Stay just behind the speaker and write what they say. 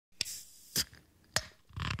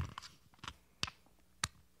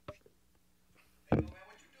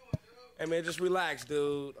Hey, man, just relax,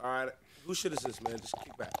 dude. All right. Who shit is this, man? Just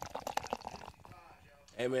kick back.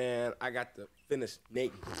 Hey, man, I got to finish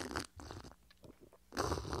Nate.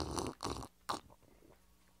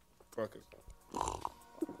 Fuck it.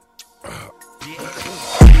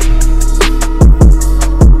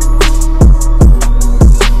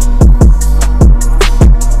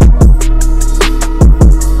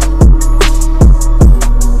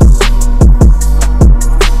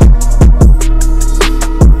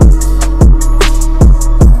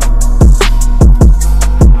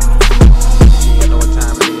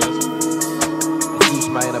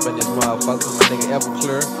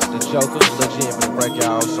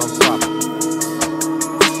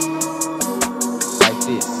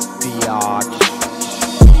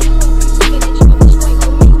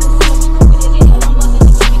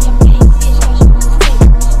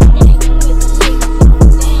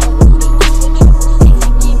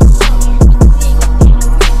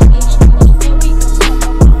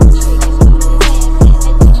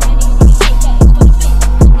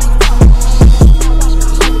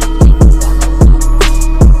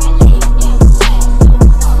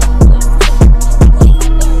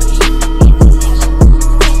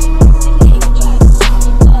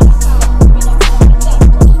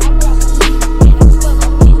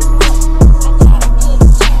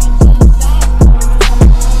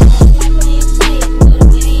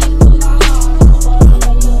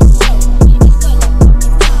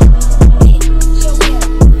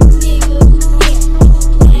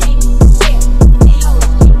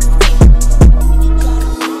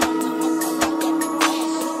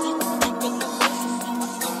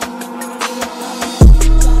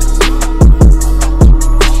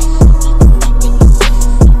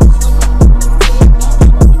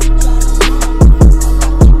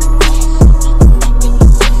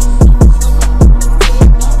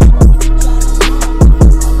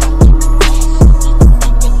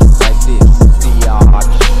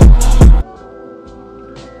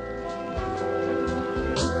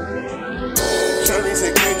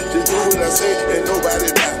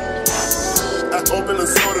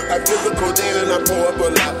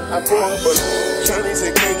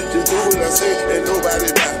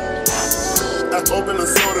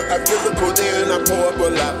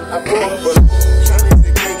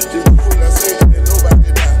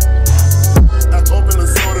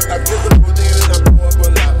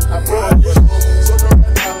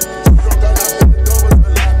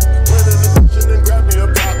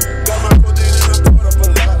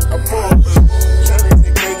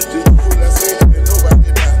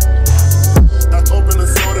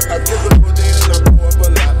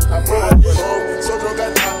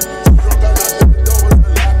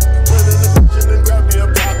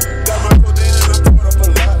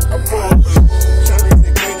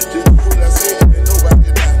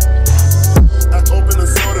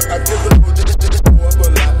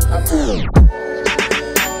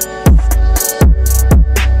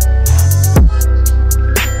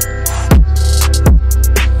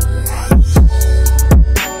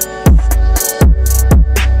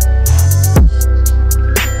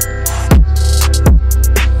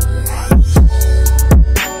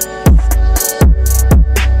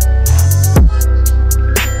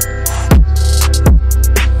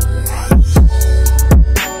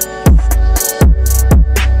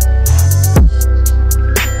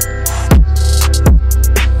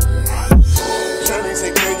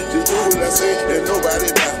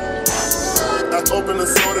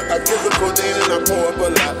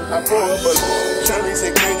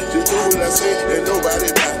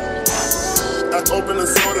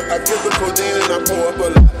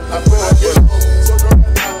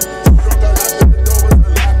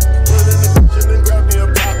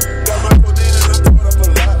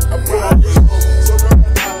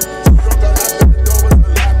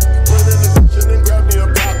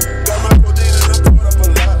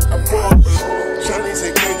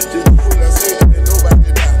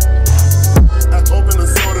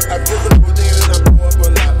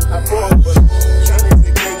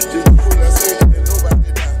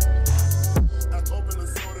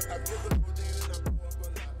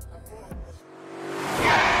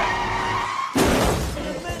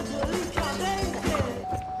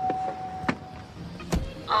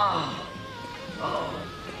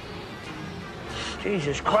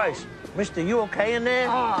 Jesus Christ. Mister, you okay in there?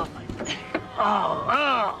 Oh. You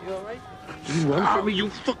all right? You run from me, you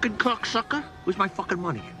fucking cocksucker? Where's my fucking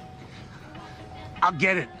money? I'll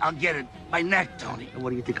get it. My neck, Tony. And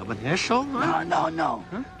what do you think, I'm an asshole, huh? No.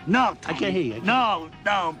 Huh? No, Tony. I can't hear you. No,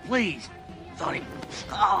 please. Tony.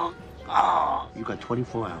 Oh. You got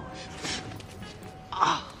 24 hours.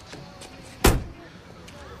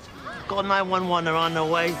 Call 911. They're on their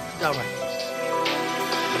way. All right.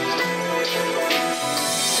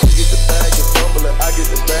 You get the bag and fumble it. I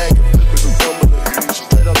get the bag and flip it and tumble it.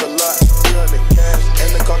 Straight up the lot, 300 cash,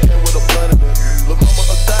 and the car came with a blunt in it. Lil' mama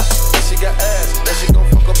a thot, and she got ass, and she gon'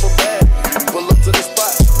 fuck up a bag. Pull up to the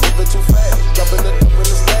spot, moving too fast, dropping the dump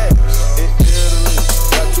in the stash. In Italy,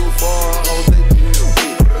 not too far, hoes they feel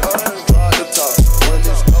deep. Try to talk when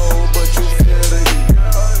it's cold, but you feel the heat.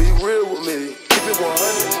 Be real with me, keep it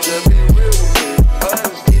 100, just be real with me.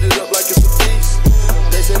 Eat it up like it's a feast.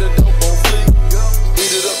 They say the dope won't fleek.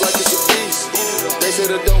 Eat it up like it's a feast. They say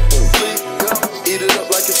the dope won't fleek. Eat it up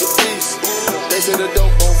like it's a feast. They say the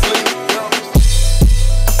dope won't fleek.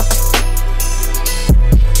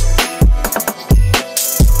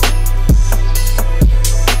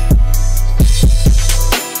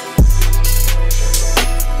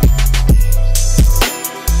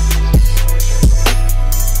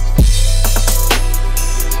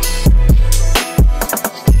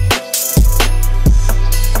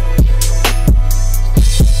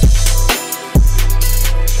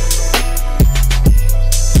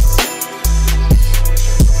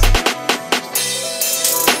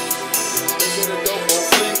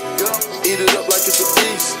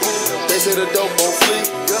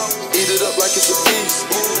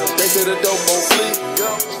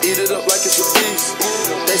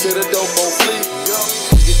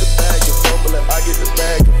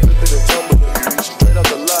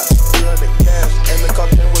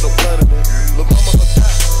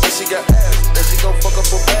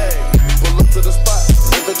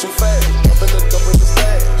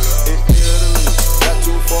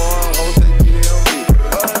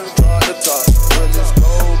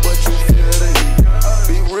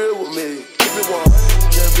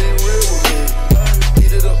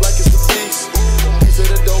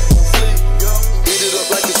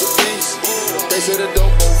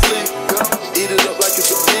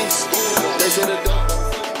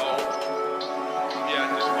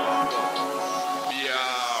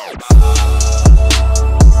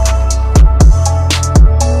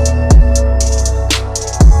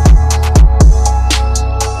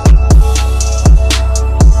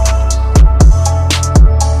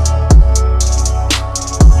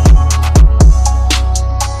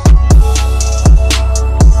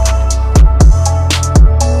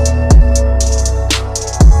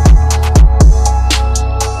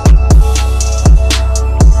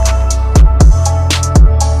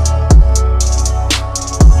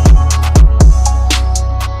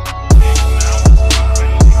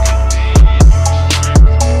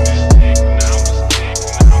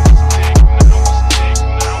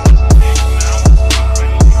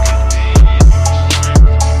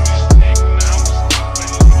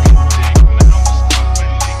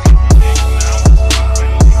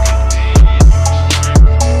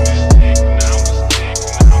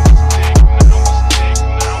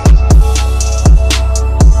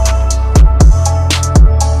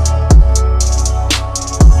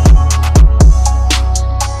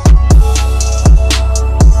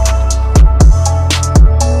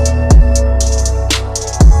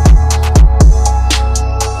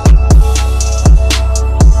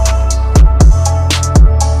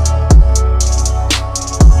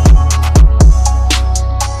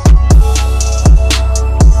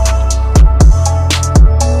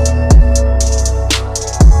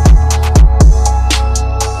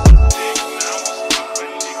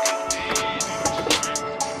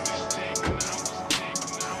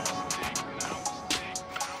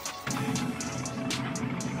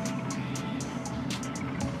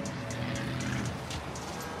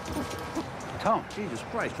 Tom. Jesus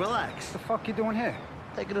Christ, relax. What the fuck you doing here?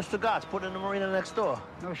 Taking a cigars, putting in the marina next door.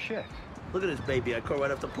 No shit. Look at this baby I caught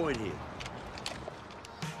right off the point here.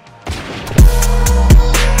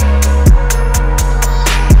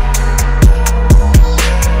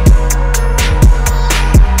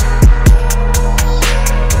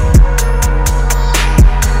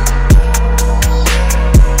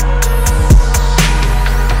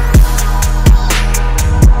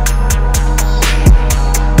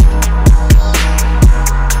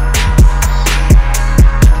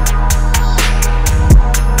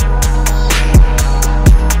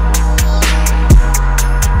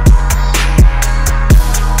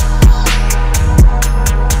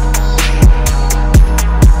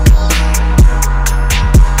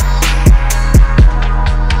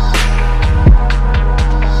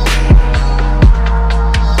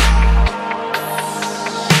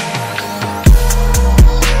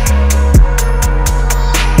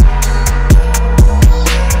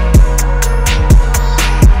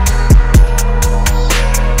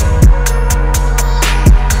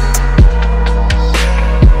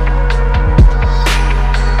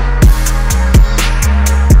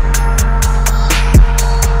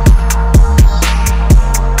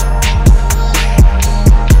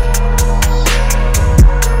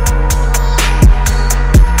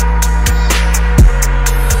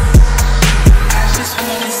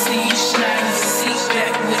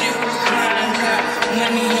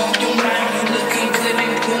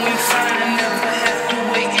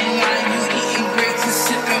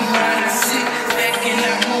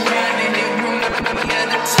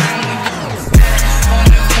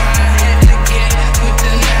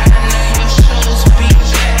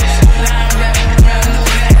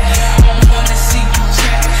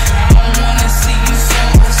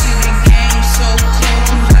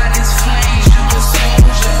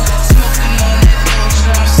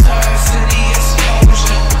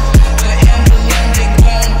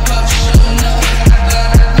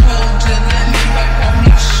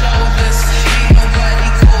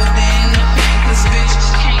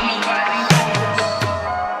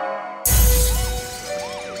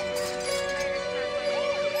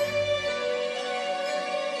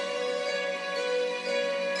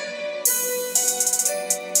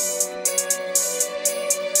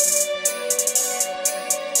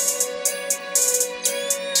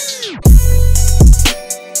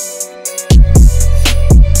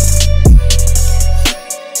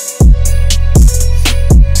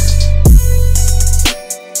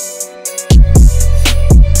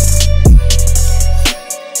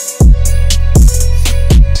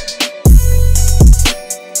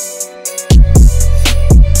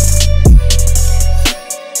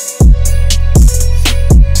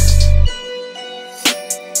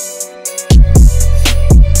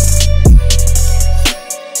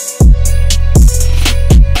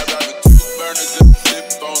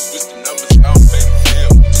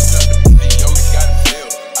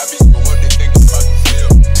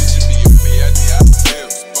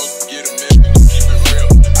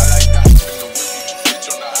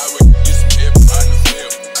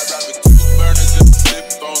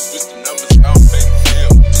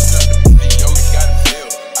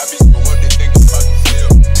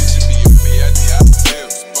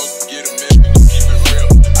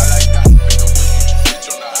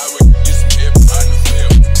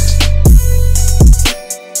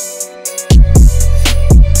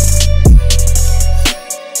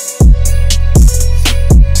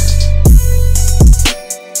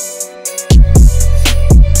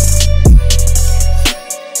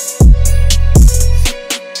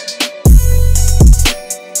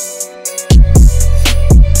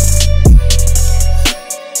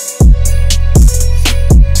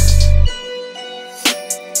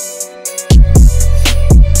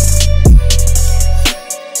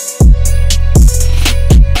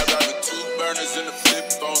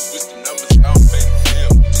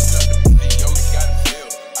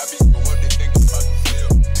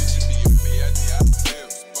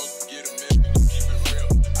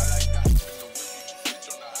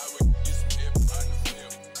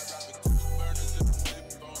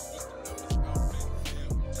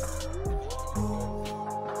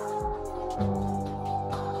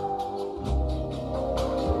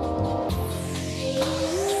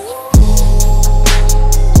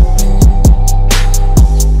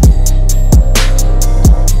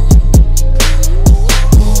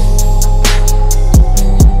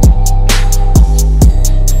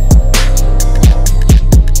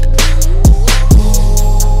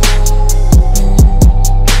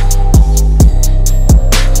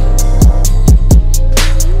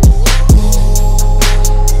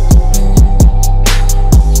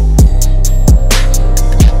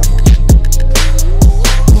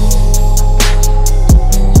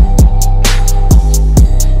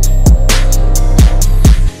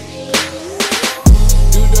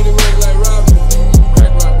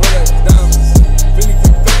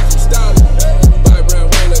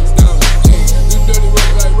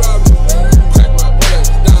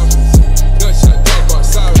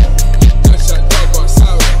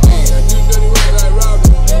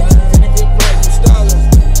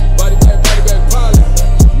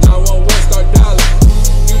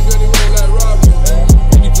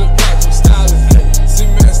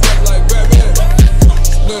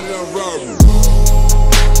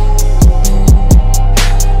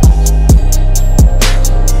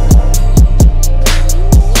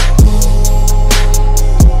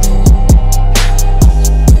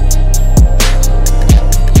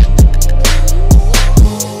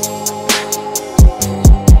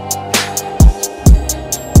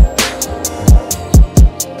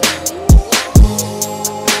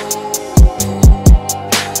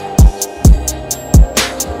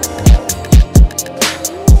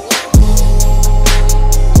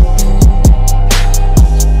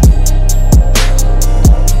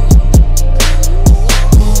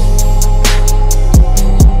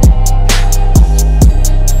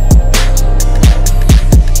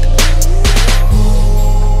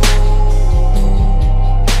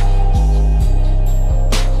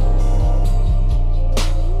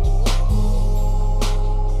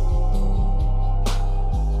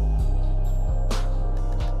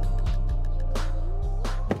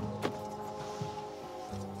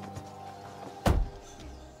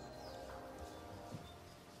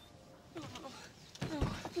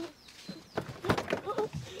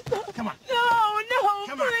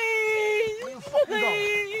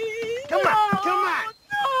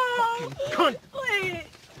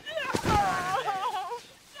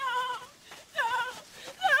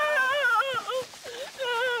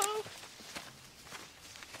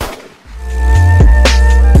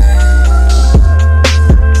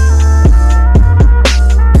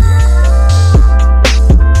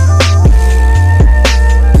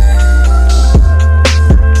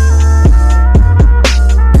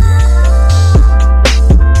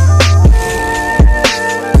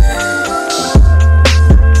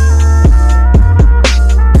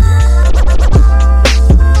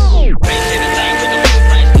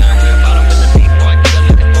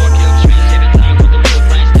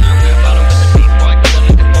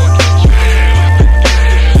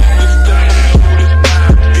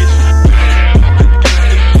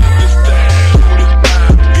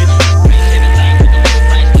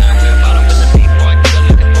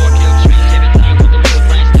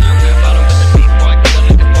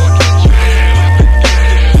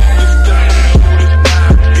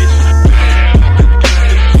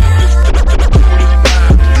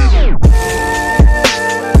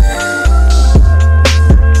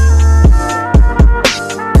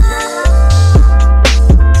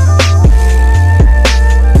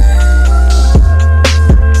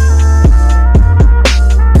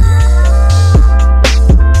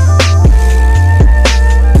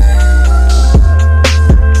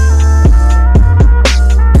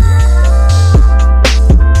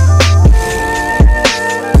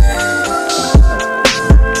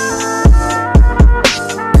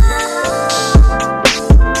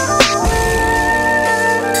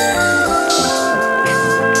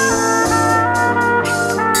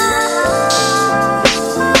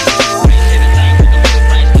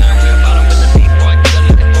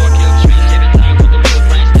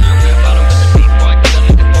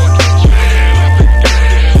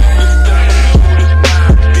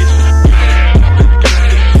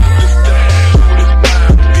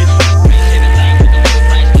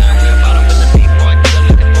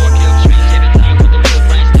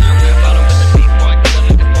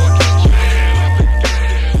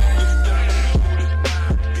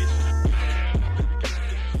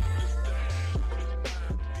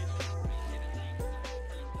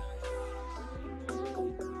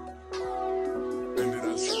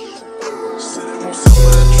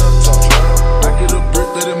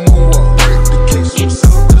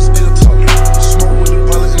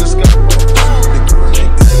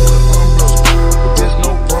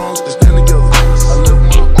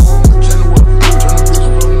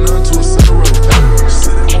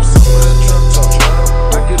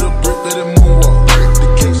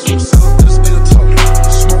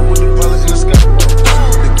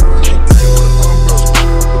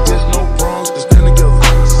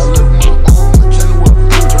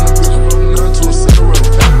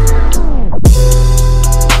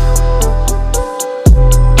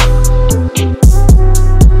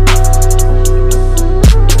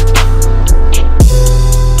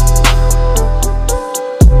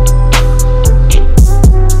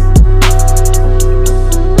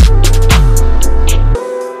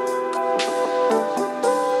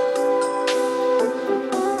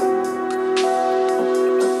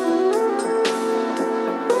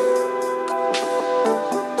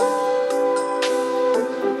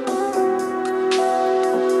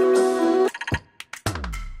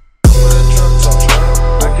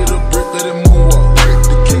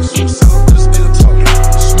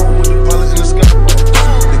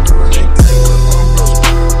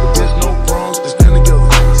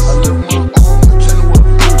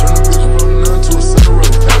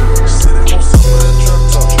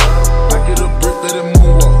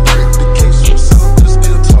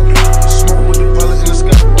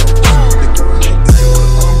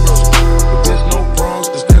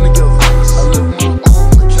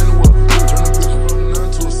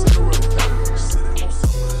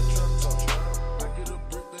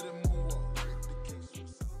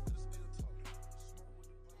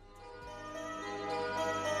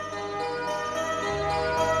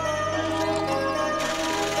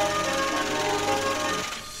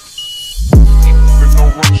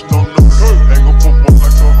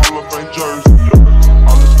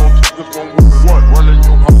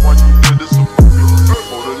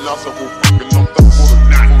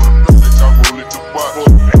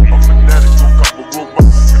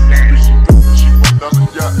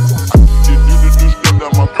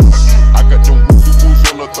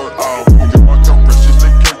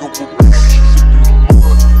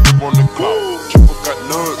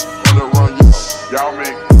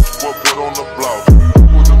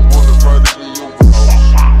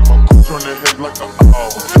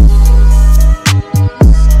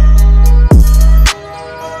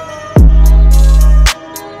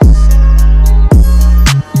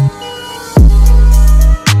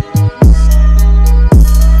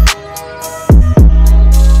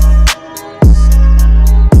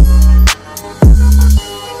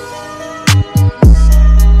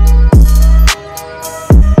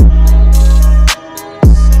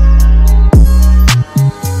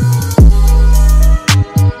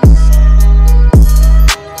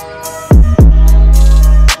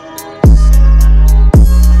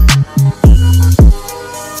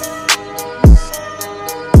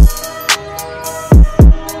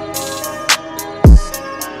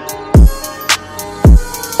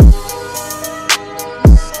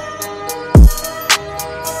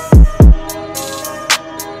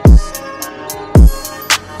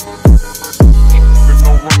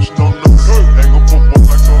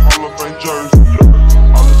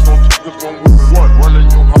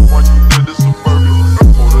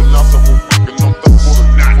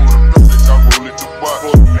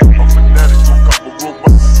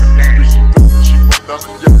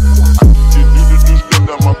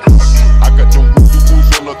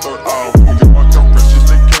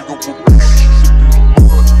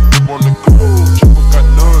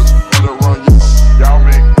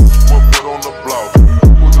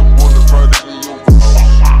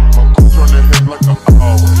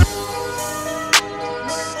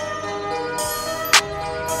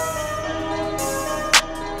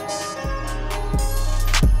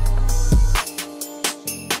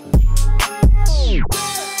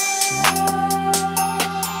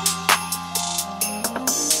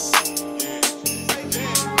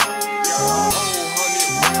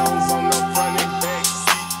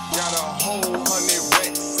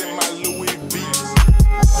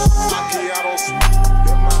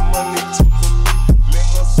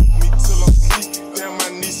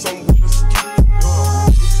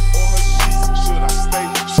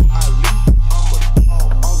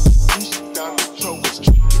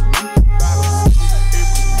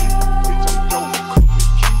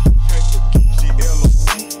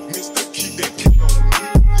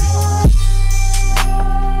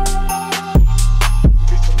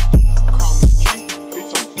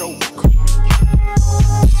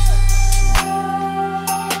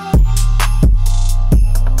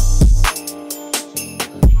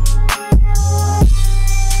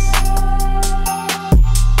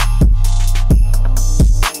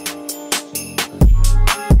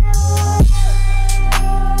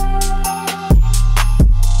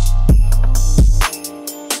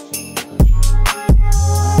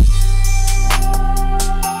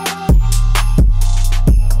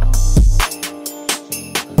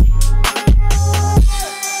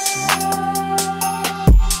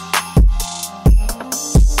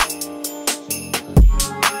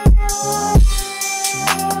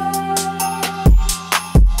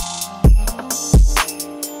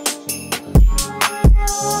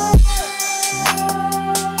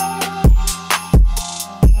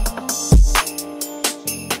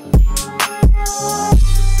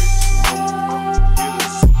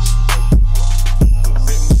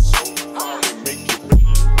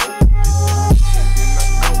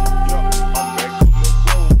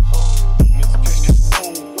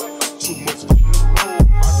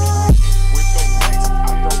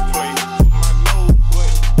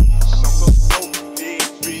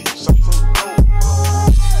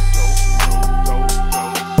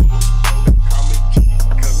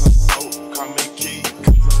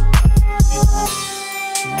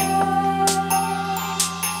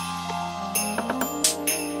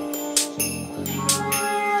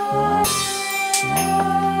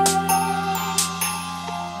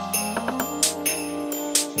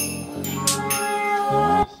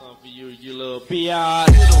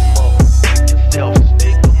 Biatch.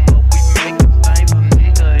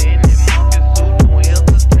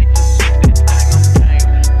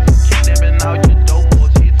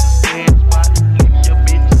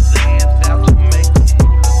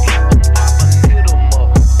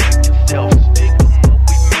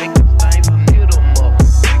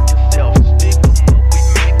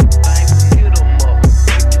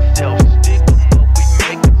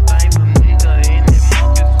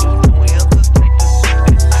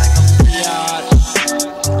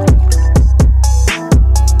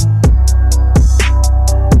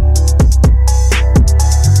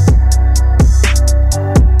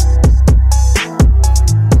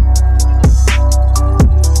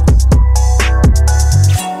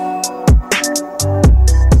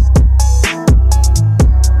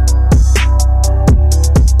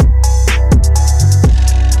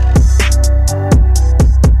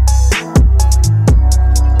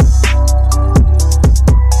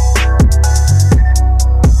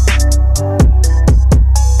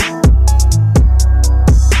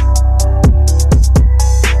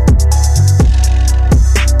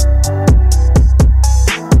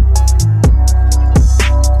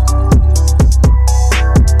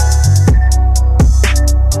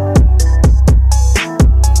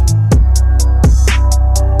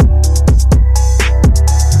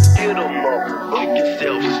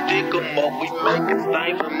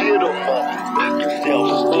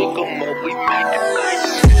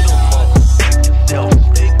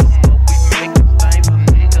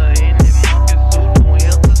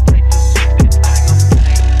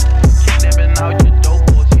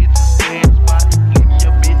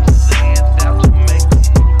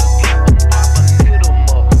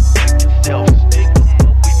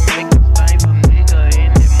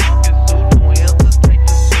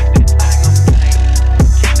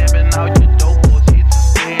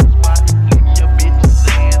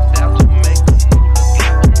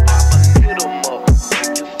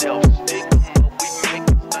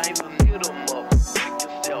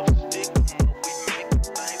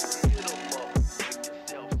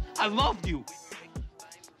 I loved you.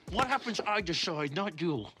 What happens I decide, not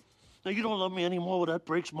you. Now, you don't love me anymore, well, that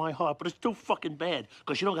breaks my heart, but it's still fucking bad,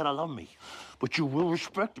 because you don't gotta love me. But you will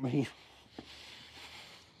respect me.